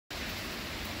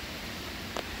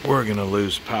We're gonna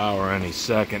lose power any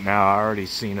second now. I already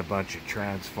seen a bunch of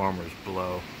transformers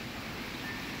blow.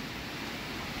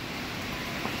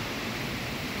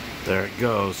 There it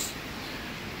goes.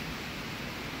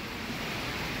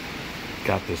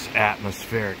 Got this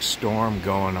atmospheric storm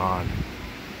going on.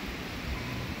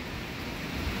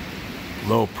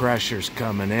 Low pressure's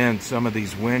coming in. Some of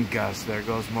these wind gusts, there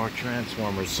goes more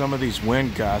transformers. Some of these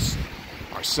wind gusts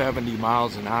are 70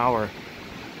 miles an hour.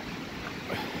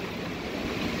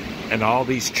 And all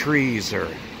these trees are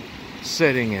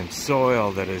sitting in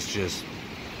soil that is just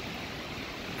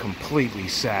completely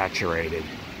saturated.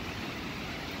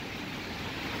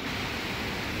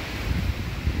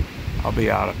 I'll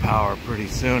be out of power pretty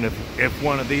soon if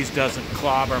one of these doesn't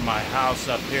clobber my house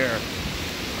up here.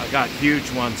 I got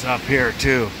huge ones up here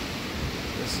too.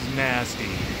 This is nasty.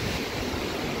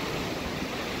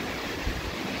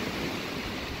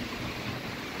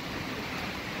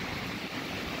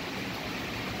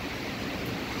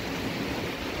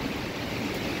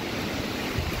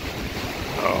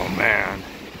 Oh man.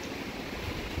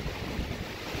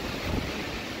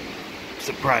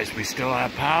 Surprised we still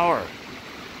have power.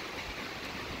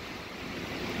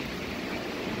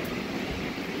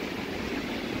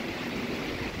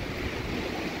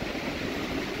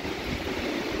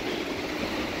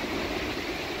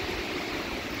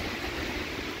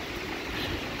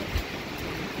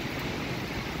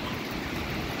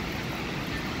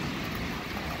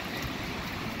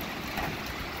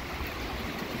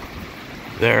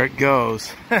 There it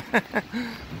goes.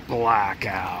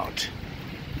 Blackout.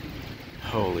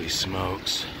 Holy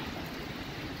smokes.